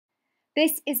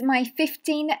This is my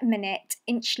 15-minute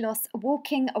inch loss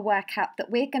walking workout that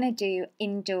we're going to do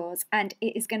indoors, and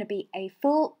it is going to be a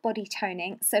full body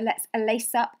toning. So let's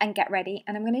lace up and get ready,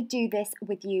 and I'm going to do this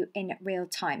with you in real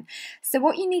time. So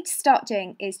what you need to start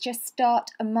doing is just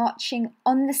start marching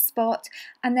on the spot,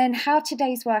 and then how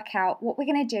today's workout, what we're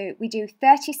going to do, we do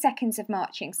 30 seconds of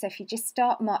marching. So if you just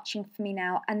start marching for me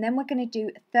now, and then we're going to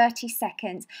do 30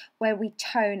 seconds where we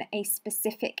tone a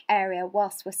specific area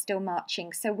whilst we're still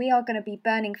marching. So we are going to be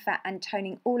burning fat and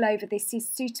toning all over. This is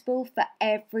suitable for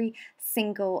every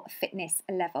single fitness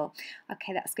level.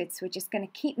 Okay, that's good. So we're just going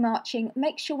to keep marching.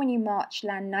 Make sure when you march,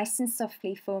 land nice and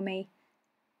softly for me.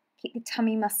 Keep the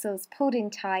tummy muscles pulled in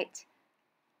tight.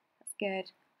 That's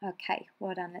good. Okay,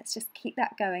 well done. Let's just keep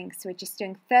that going. So we're just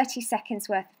doing 30 seconds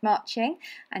worth of marching,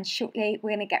 and shortly we're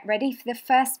going to get ready for the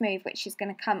first move, which is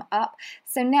going to come up.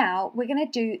 So now we're going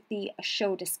to do the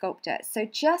shoulder sculptor. So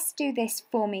just do this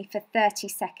for me for 30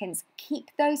 seconds.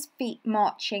 Keep those feet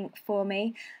marching for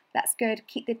me. That's good.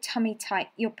 Keep the tummy tight.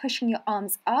 You're pushing your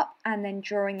arms up and then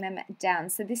drawing them down.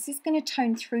 So this is going to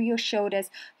tone through your shoulders.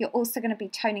 You're also going to be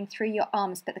toning through your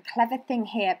arms. But the clever thing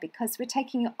here, because we're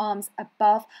taking your arms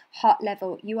above heart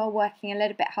level, you are working a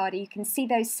little bit harder. You can see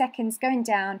those seconds going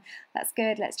down. That's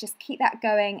good. Let's just keep that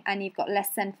going. And you've got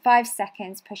less than 5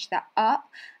 seconds. Push that up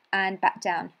and back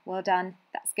down. Well done.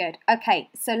 That's good. Okay,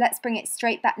 so let's bring it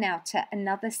straight back now to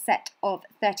another set of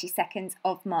 30 seconds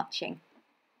of marching.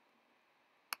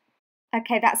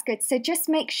 Okay, that's good. So just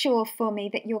make sure for me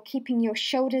that you're keeping your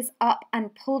shoulders up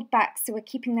and pulled back. So we're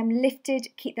keeping them lifted.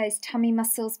 Keep those tummy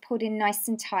muscles pulled in nice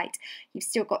and tight. You've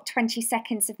still got 20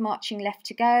 seconds of marching left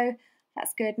to go.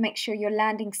 That's good. Make sure you're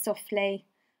landing softly.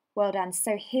 Well done.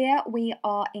 So here we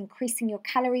are increasing your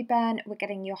calorie burn. We're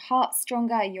getting your heart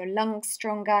stronger, your lungs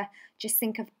stronger. Just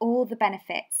think of all the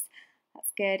benefits.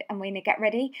 That's good. And we're going to get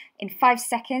ready. In 5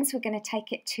 seconds, we're going to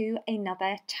take it to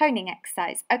another toning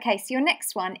exercise. Okay, so your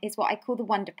next one is what I call the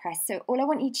wonder press. So all I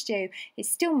want you to do is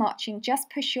still marching, just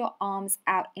push your arms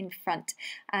out in front.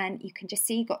 And you can just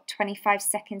see you've got 25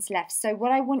 seconds left. So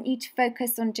what I want you to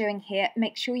focus on doing here,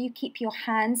 make sure you keep your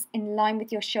hands in line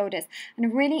with your shoulders.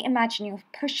 And really imagine you're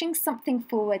pushing something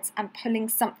forwards and pulling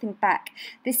something back.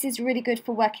 This is really good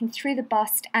for working through the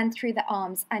bust and through the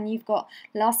arms. And you've got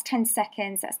last 10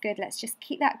 seconds. That's good. Let's just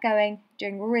keep that going,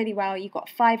 doing really well. You've got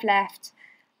 5 left.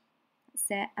 That's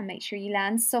it. And make sure you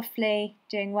land softly,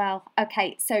 doing well.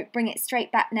 Okay, so bring it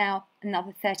straight back now.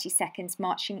 Another 30 seconds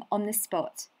marching on the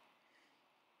spot.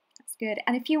 That's good.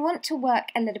 And if you want to work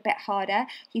a little bit harder,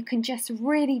 you can just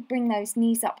really bring those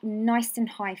knees up nice and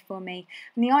high for me.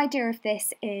 And the idea of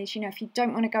this is, if you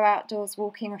don't want to go outdoors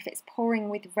walking, or if it's pouring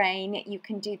with rain, you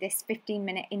can do this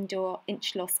 15-minute indoor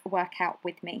inch loss workout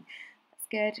with me. That's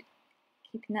good.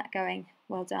 Keeping that going.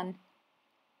 Well done.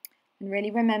 And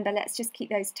really remember, let's just keep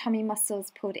those tummy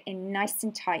muscles pulled in nice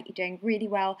and tight. You're doing really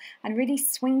well. And really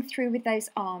swing through with those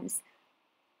arms.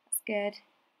 That's good.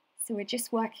 So we're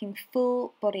just working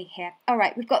full body here. All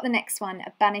right, we've got the next one,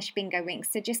 a banish bingo wings.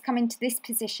 So just come into this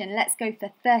position. Let's go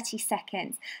for 30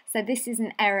 seconds. So this is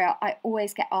an area I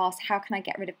always get asked, how can I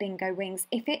get rid of bingo wings?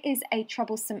 If it is a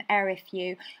troublesome area for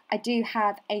you, I do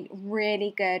have a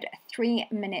really good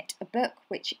 3-minute book,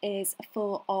 which is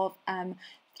full of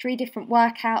 3 different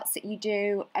workouts that you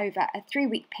do over a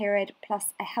 3-week period, plus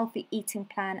a healthy eating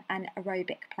plan and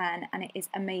aerobic plan, and it is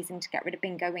amazing to get rid of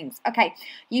bingo wings. Okay,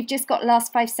 you've just got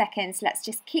last 5 seconds. Let's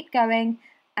just keep going,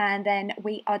 and then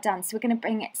we are done. So we're going to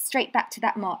bring it straight back to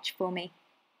that march for me.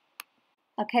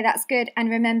 Okay, that's good. And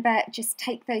remember, just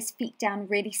take those feet down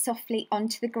really softly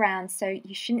onto the ground, so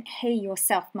you shouldn't hear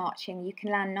yourself marching. You can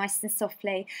land nice and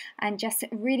softly, and just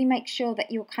really make sure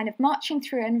that you're kind of marching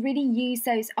through and really use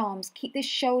those arms. Keep the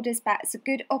shoulders back. It's a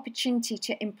good opportunity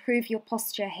to improve your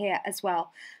posture here as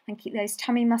well. And keep those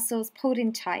tummy muscles pulled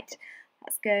in tight.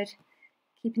 That's good.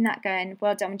 Keeping that going.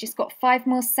 Well done. We've just got 5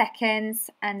 more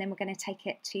seconds, and then we're going to take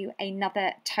it to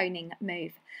another toning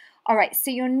move. All right, so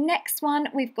your next one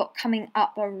we've got coming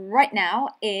up right now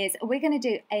is we're going to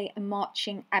do a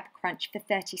marching ab crunch for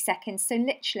 30 seconds. So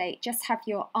literally just have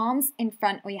your arms in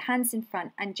front or your hands in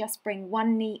front and just bring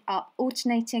one knee up,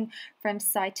 alternating from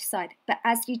side to side. But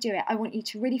as you do it, I want you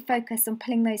to really focus on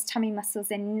pulling those tummy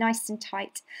muscles in nice and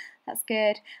tight. That's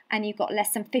good. And you've got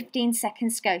less than 15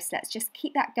 seconds to go, so let's just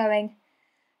keep that going.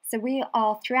 So we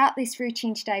are, throughout this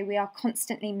routine today, we are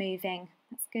constantly moving.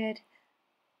 That's good.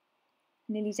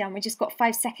 Nearly done. We've just got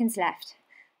 5 seconds left.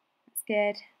 That's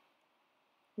good.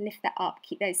 Lift that up.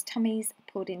 Keep those tummies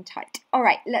pulled in tight. All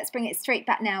right, let's bring it straight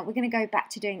back now. We're going to go back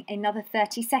to doing another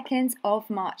 30 seconds of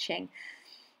marching.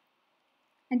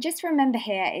 And just remember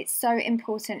here, it's so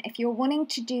important, if you're wanting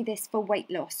to do this for weight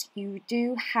loss, you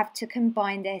do have to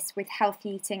combine this with healthy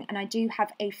eating. And I do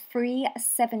have a free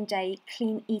 7-day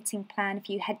clean eating plan. If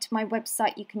you head to my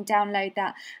website, you can download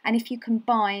that. And if you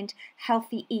combined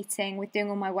healthy eating with doing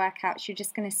all my workouts, you're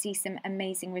just going to see some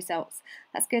amazing results.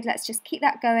 That's good. Let's just keep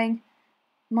that going.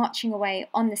 Marching away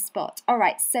on the spot. All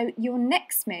right, so your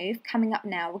next move coming up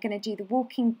now, we're going to do the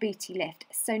walking booty lift.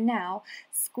 So now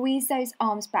squeeze those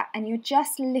arms back and you're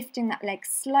just lifting that leg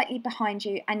slightly behind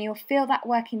you and you'll feel that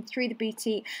working through the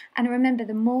booty. And remember,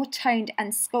 the more toned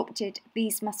and sculpted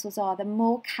these muscles are, the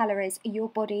more calories your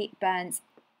body burns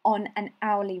on an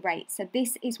hourly rate. So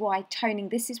this is why toning,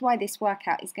 this is why this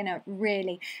workout is going to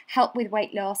really help with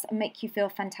weight loss and make you feel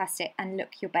fantastic and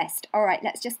look your best. All right,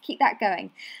 let's just keep that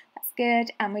going. That's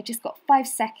good. And we've just got 5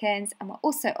 seconds, and we're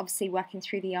also obviously working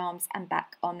through the arms and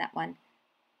back on that one.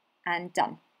 And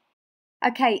done.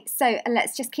 Okay, so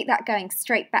let's just keep that going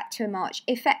straight back to a march.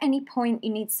 If at any point you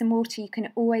need some water, you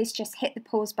can always just hit the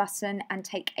pause button and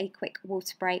take a quick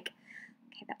water break.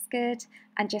 Okay, that's good.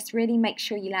 And just really make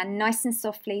sure you land nice and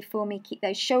softly for me. Keep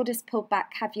those shoulders pulled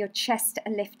back, have your chest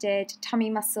lifted, tummy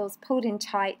muscles pulled in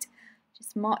tight.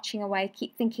 Just marching away.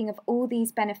 Keep thinking of all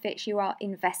these benefits you are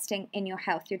investing in your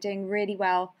health. You're doing really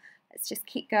well. Let's just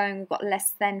keep going. We've got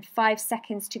less than 5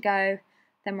 seconds to go.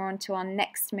 Then we're on to our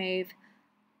next move.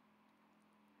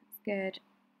 That's good.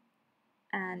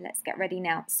 And let's get ready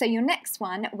now. So your next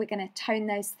one, we're going to tone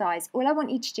those thighs. All I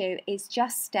want you to do is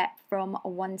just step from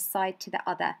one side to the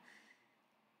other.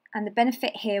 And the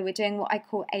benefit here, we're doing what I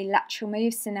call a lateral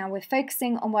move. So now we're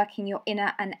focusing on working your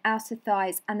inner and outer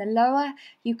thighs. And the lower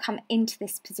you come into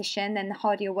this position, then the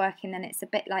harder you're working. Then it's a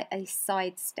bit like a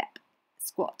side step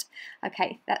squat.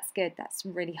 Okay, that's good. That's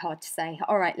really hard to say.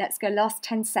 All right, let's go. Last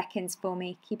 10 seconds for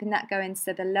me. Keeping that going.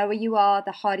 So the lower you are,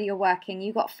 the harder you're working.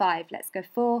 You got 5. Let's go.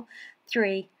 4,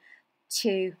 3,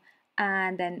 2,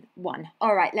 and then 1.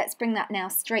 All right, let's bring that now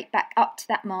straight back up to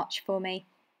that march for me.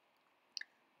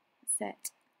 That's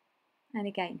it. And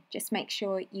again, just make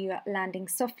sure you are landing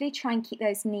softly. Try and keep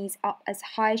those knees up as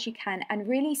high as you can and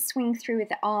really swing through with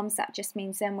the arms. That just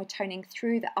means then we're toning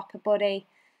through the upper body,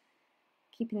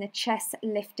 keeping the chest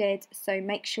lifted. So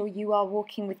make sure you are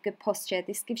walking with good posture.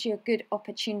 This gives you a good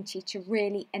opportunity to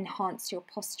really enhance your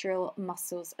postural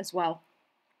muscles as well.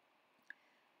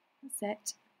 That's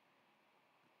it.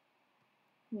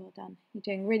 Well done. You're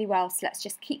doing really well. So let's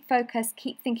just keep focused,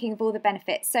 keep thinking of all the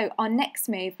benefits. So our next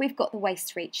move, we've got the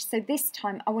waist reach. So this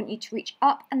time I want you to reach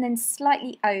up and then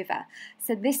slightly over.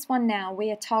 So this one now,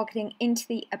 we are targeting into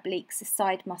the obliques, the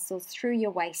side muscles through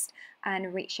your waist,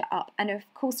 and reach it up. And of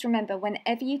course, remember,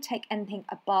 whenever you take anything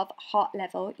above heart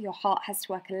level, your heart has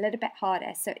to work a little bit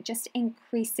harder. So it just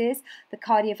increases the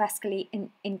cardiovascular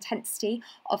intensity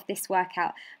of this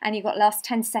workout. And you've got last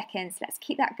 10 seconds. Let's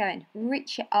keep that going.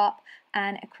 Reach it up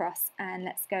and across. And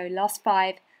let's go. Last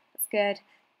 5. That's good.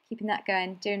 Keeping that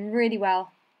going. Doing really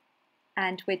well.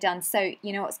 And we're done. So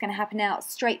you know what's going to happen now,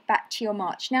 straight back to your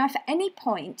march. Now if at any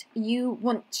point you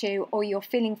want to, or you're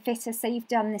feeling fitter, say you've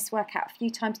done this workout a few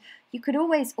times, you could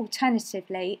always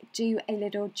alternatively do a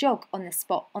little jog on the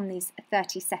spot on these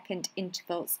 30-second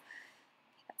intervals.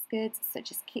 That's good. So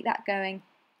just keep that going.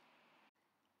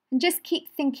 And just keep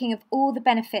thinking of all the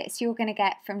benefits you're going to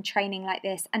get from training like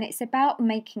this. And it's about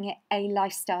making it a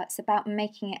lifestyle. It's about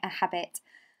making it a habit.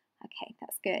 Okay,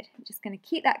 that's good. I'm just going to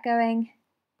keep that going.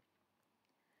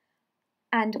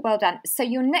 And well done. So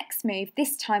your next move,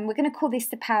 this time we're going to call this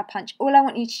the power punch. All I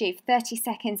want you to do for 30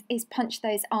 seconds is punch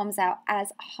those arms out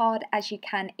as hard as you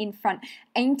can in front.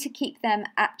 Aim to keep them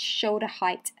at shoulder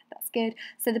height. That's good.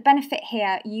 So the benefit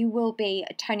here, you will be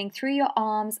toning through your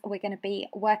arms. We're going to be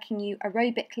working you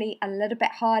aerobically a little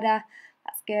bit harder.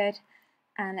 That's good.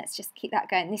 And let's just keep that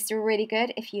going. This is really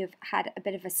good. If you've had a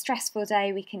bit of a stressful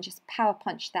day, we can just power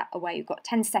punch that away. You've got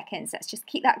 10 seconds. Let's just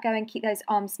keep that going. Keep those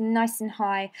arms nice and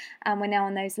high. And we're now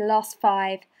on those last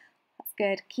 5. That's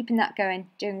good. Keeping that going.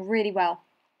 Doing really well.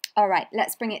 All right,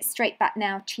 let's bring it straight back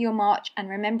now to your march. And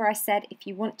remember I said if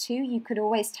you want to, you could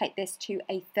always take this to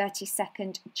a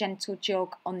 30-second gentle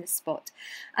jog on the spot.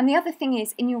 And the other thing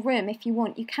is, in your room, if you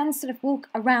want, you can sort of walk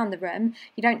around the room.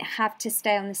 You don't have to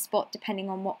stay on the spot depending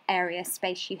on what area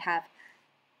space you have.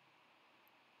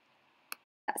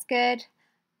 That's good.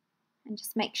 And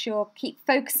just make sure, keep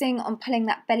focusing on pulling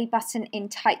that belly button in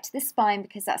tight to the spine,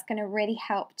 because that's going to really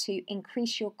help to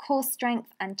increase your core strength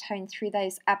and tone through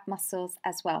those ab muscles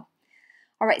as well.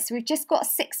 All right, so we've just got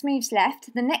 6 moves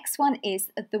left. The next one is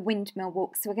the windmill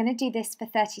walk. So we're going to do this for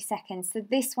 30 seconds. So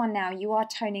this one now, you are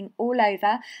toning all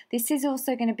over. This is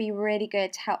also going to be really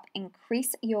good to help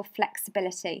increase your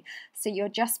flexibility. So you're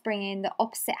just bringing the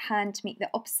opposite hand to meet the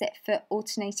opposite foot,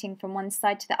 alternating from one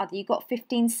side to the other. You've got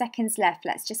 15 seconds left.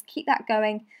 Let's just keep that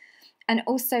going. And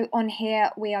also on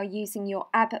here, we are using your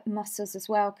ab muscles as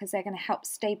well, because they're going to help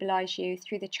stabilize you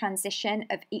through the transition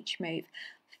of each move.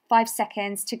 5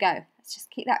 seconds to go. Let's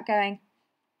just keep that going.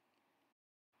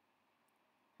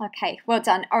 Okay, well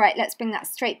done. All right, let's bring that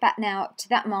straight back now to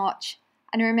that march.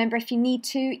 And remember, if you need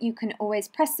to, you can always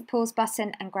press the pause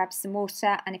button and grab some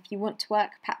water. And if you want to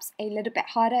work perhaps a little bit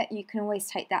harder, you can always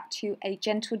take that to a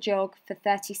gentle jog for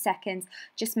 30 seconds.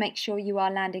 Just make sure you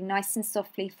are landing nice and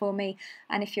softly for me.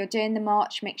 And if you're doing the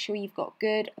march, make sure you've got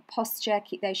good posture.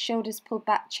 Keep those shoulders pulled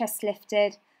back, chest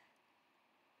lifted.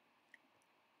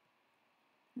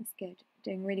 That's good.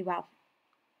 Doing really well.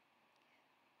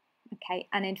 Okay,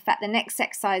 and in fact, the next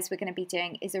exercise we're going to be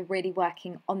doing is really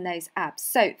working on those abs.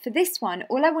 So for this one,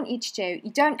 all I want you to do,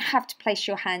 you don't have to place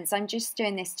your hands, I'm just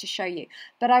doing this to show you,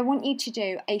 but I want you to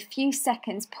do a few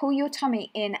seconds, pull your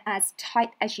tummy in as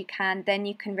tight as you can, then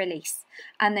you can release,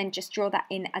 and then just draw that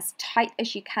in as tight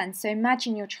as you can. So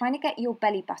imagine you're trying to get your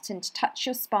belly button to touch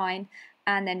your spine,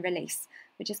 and then release.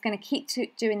 We're just going to keep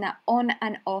doing that on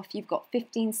and off. You've got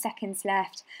 15 seconds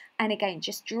left. And again,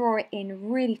 just draw it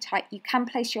in really tight. You can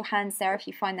place your hands there if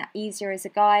you find that easier as a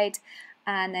guide.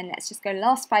 And then let's just go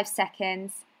last 5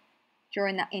 seconds,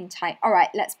 drawing that in tight. All right,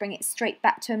 let's bring it straight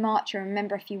back to a march. And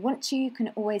remember, if you want to, you can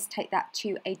always take that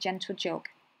to a gentle jog.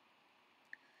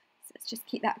 So let's just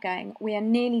keep that going. We are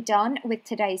nearly done with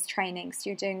today's training,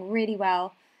 so you're doing really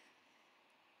well.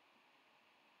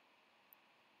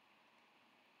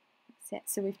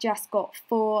 So we've just got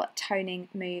 4 toning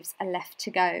moves left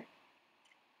to go.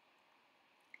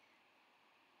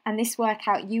 And this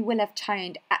workout you will have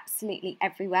toned absolutely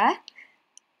everywhere.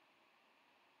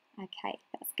 Okay,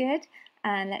 that's good.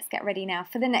 And let's get ready now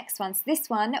for the next one. So this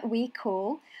one we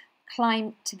call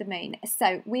Climb to the Moon.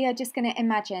 So we are just going to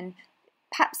imagine,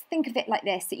 perhaps think of it like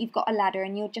this, that you've got a ladder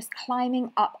and you're just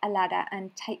climbing up a ladder,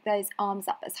 and take those arms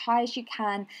up as high as you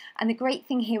can. And the great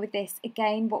thing here with this,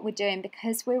 again, what we're doing,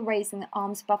 because we're raising the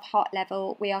arms above heart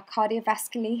level, we are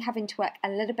cardiovascularly having to work a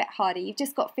little bit harder. You've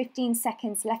just got 15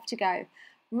 seconds left to go,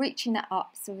 reaching that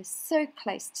up. So we're so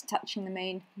close to touching the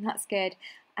moon. That's good.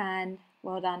 And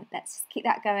well done. Let's just keep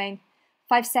that going.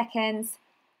 5 seconds.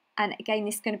 And again,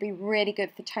 this is going to be really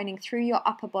good for toning through your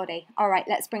upper body. All right,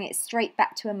 let's bring it straight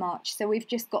back to a march. So we've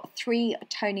just got 3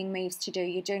 toning moves to do.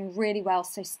 You're doing really well,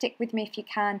 so stick with me if you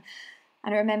can.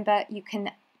 And remember, you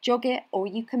can jog it or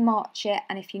you can march it.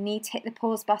 And if you need to hit the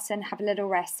pause button, have a little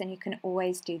rest, then you can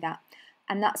always do that.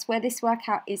 And that's where this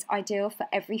workout is ideal for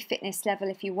every fitness level.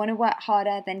 If you want to work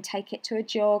harder, then take it to a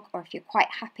jog. Or if you're quite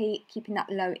happy keeping that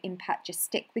low impact, just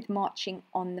stick with marching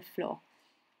on the floor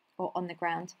or on the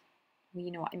ground. You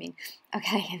know what I mean.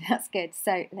 Okay, that's good.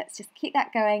 So let's just keep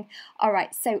that going. All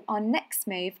right, so our next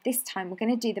move, this time we're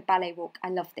going to do the ballet walk. I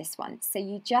love this one. So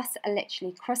you just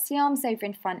literally cross the arms over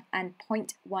in front and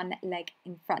point one leg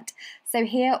in front. So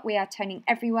here we are toning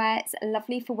everywhere. It's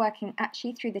lovely for working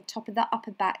actually through the top of the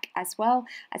upper back as well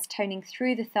as toning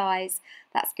through the thighs.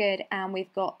 That's good. And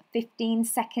we've got 15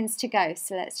 seconds to go.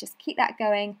 So let's just keep that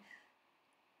going.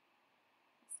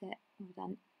 That's it. Well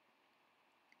done.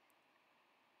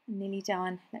 Nearly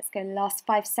done. Let's go last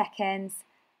 5 seconds.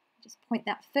 Just point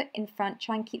that foot in front.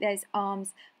 Try and keep those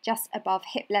arms just above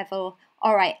hip level.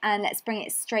 All right, and let's bring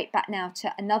it straight back now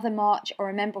to another march. Or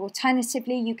remember,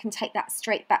 alternatively, you can take that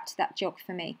straight back to that jog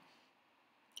for me.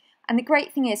 And the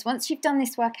great thing is, once you've done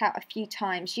this workout a few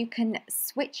times, you can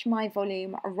switch my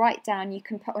volume right down. You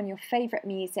can put on your favorite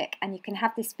music and you can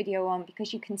have this video on,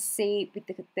 because you can see with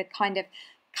the kind of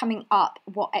coming up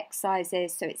what exercise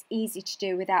is, so it's easy to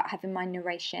do without having my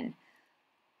narration.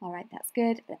 All right, that's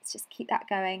good. Let's just keep that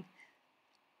going.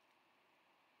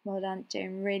 Well done,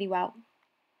 doing really well.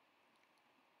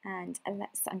 And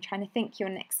I'm trying to think your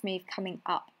next move coming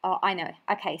up. Oh, I know.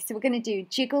 Okay, so we're going to do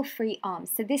jiggle free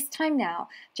arms. So this time now,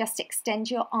 just extend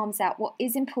your arms out. What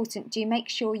is important, do make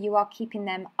sure you are keeping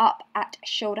them up at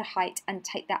shoulder height and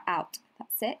take that out.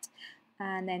 That's it.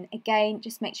 And then again,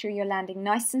 just make sure you're landing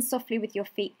nice and softly with your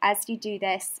feet as you do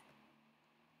this.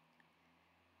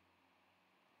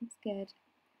 That's good.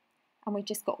 And we've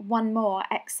just got one more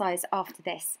exercise after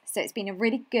this. So it's been a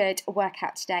really good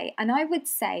workout today. And I would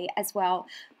say as well,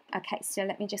 okay, so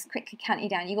let me just quickly count you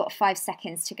down. You've got 5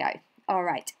 seconds to go. All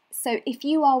right. So if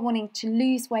you are wanting to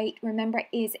lose weight, remember it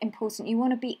is important. You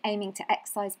want to be aiming to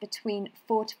exercise between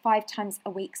 4 to 5 times a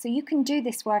week. So you can do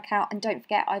this workout, and don't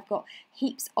forget I've got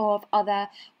heaps of other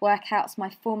workouts,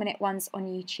 my 4-minute ones on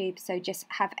YouTube. So just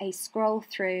have a scroll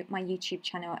through my YouTube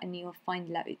channel and you'll find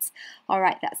loads. All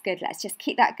right, that's good. Let's just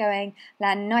keep that going.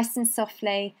 Land nice and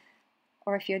softly.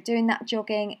 Or if you're doing that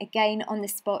jogging, again on the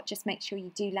spot, just make sure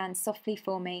you do land softly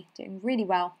for me. Doing really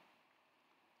well.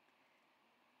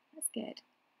 That's good.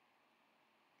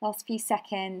 Last few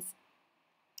seconds.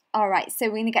 All right, so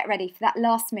we're going to get ready for that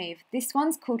last move. This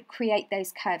one's called Create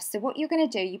Those Curves. So what you're going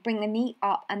to do, you bring the knee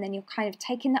up and then you're kind of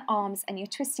taking the arms and you're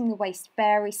twisting the waist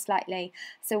very slightly.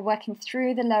 So working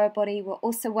through the lower body, we're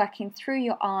also working through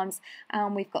your arms,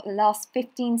 and we've got the last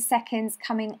 15 seconds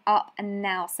coming up and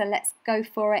now. So let's go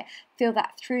for it. Feel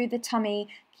that through the tummy.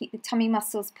 Keep the tummy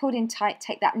muscles pulled in tight.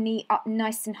 Take that knee up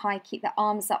nice and high. Keep the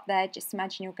arms up there. Just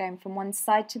imagine you're going from one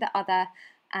side to the other.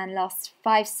 And last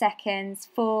 5 seconds.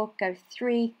 4, go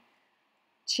 3,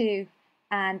 2,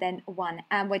 and then 1,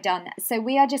 and we're done. So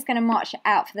we are just going to march it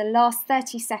out for the last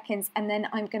 30 seconds, and then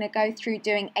I'm going to go through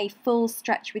doing a full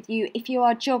stretch with you. If you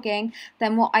are jogging,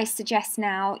 then what I suggest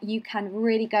now, you can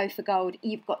really go for gold.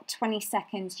 You've got 20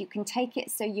 seconds. You can take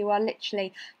it so you are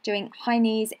literally doing high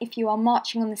knees. If you are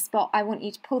marching on the spot, I want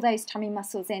you to pull those tummy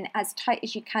muscles in as tight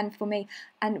as you can for me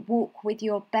and walk with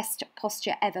your best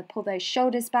posture ever. Pull those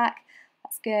shoulders back.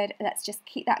 That's good. Let's just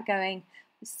keep that going.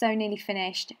 We're so nearly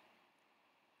finished.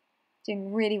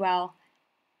 Doing really well.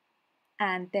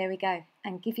 And there we go.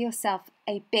 And give yourself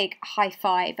a big high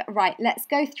five. Right, let's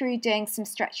go through doing some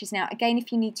stretches now. Again,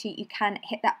 if you need to, you can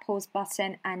hit that pause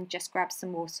button and just grab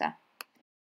some water.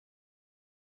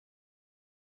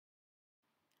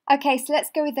 Okay, so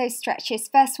let's go with those stretches.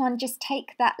 First one, just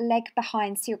take that leg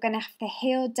behind. So you're going to have the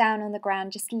heel down on the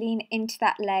ground. Just lean into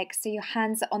that leg so your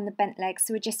hands are on the bent leg.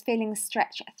 So we're just feeling the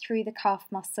stretch through the calf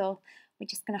muscle. We're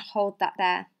just going to hold that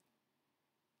there.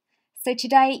 So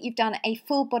today you've done a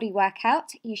full body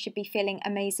workout. You should be feeling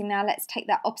amazing now. Let's take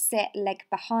that opposite leg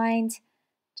behind.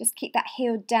 Just keep that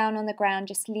heel down on the ground.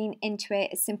 Just lean into it.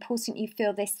 It's important you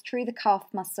feel this through the calf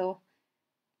muscle.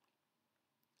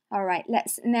 All right,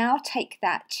 let's now take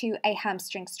that to a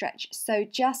hamstring stretch. So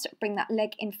just bring that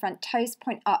leg in front, toes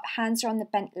point up, hands are on the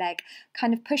bent leg.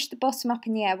 Kind of push the bottom up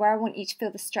in the air. Where I want you to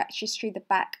feel the stretch is through the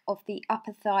back of the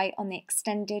upper thigh on the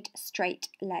extended straight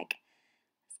leg.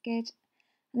 That's good.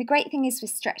 And the great thing is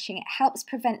with stretching, it helps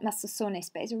prevent muscle soreness,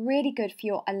 but it's really good for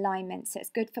your alignment. So it's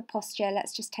good for posture.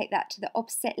 Let's just take that to the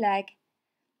opposite leg.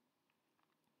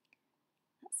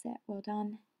 That's it, well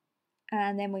done.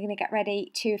 And then we're going to get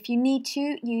ready to, if you need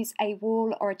to, use a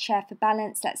wall or a chair for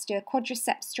balance. Let's do a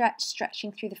quadricep stretch,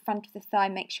 stretching through the front of the thigh.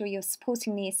 Make sure your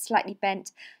supporting knee is slightly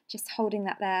bent, just holding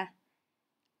that there.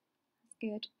 That's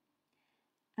good.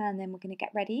 And then we're going to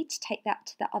get ready to take that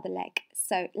to the other leg.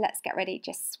 So let's get ready,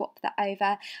 just swap that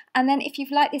over. And then if you've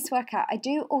liked this workout, I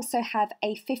do also have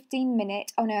a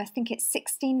 15-minute, oh no, I think it's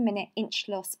 16-minute inch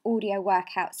loss audio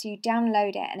workout. So you download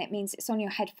it and it means it's on your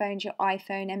headphones, your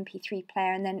iPhone, MP3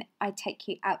 player, and then I take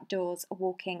you outdoors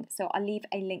walking. So I'll leave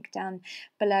a link down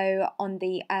below on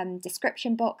the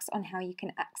description box on how you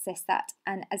can access that.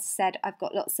 And as I said, I've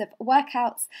got lots of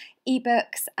workouts,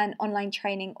 ebooks and online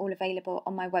training all available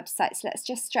on my website. So let's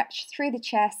just stretch through the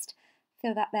chest,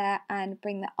 feel that there, and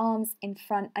bring the arms in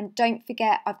front. And don't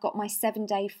forget, I've got my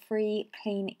 7-day free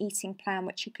clean eating plan,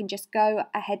 which you can just go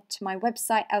ahead to my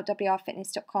website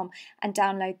lwrfitness.com and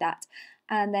download that.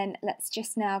 And then let's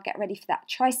just now get ready for that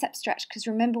tricep stretch, because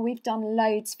remember, we've done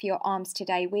loads for your arms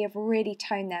today. We have really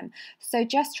toned them. So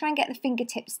just try and get the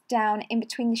fingertips down in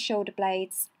between the shoulder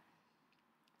blades.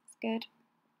 That's good.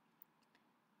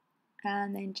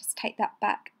 And then just take that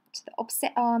back to the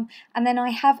opposite arm. And then I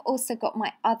have also got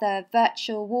my other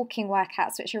virtual walking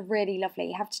workouts, which are really lovely.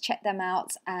 You have to check them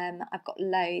out. I've got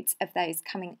loads of those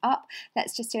coming up.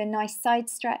 Let's just do a nice side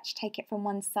stretch, take it from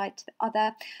one side to the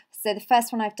other. So the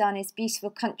first one I've done is Beautiful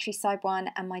Countryside one,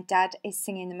 and my dad is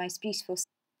singing the most beautiful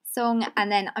song. And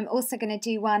then I'm also going to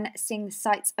do one, Sing the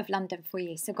Sights of London for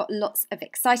you. So I've got lots of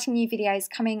exciting new videos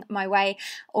coming my way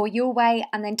or your way.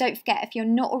 And then don't forget, if you're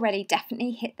not already,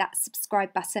 definitely hit that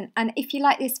subscribe button. And if you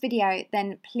like this video,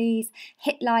 then please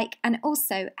hit like and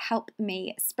also help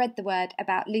me spread the word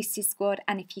about Lucy's Squad.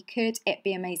 And if you could, it'd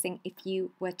be amazing if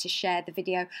you were to share the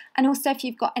video. And also, if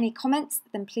you've got any comments,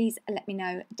 then please let me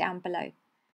know down below.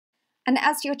 And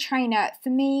as your trainer, for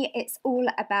me, it's all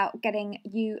about getting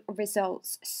you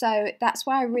results. So that's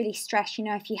why I really stress,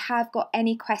 if you have got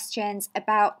any questions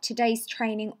about today's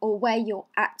training or where you're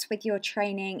at with your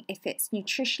training, if it's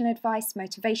nutritional advice,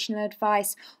 motivational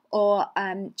advice, or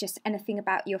just anything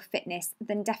about your fitness,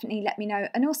 then definitely let me know.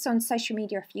 And also on social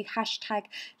media, if you hashtag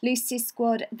Lucy's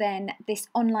Squad, then this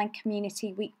online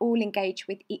community, we all engage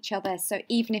with each other. So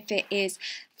even if it is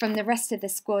from the rest of the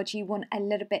squad, you want a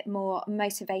little bit more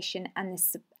motivation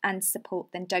and support,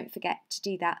 then don't forget to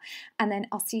do that. And then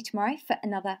I'll see you tomorrow for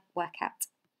another workout.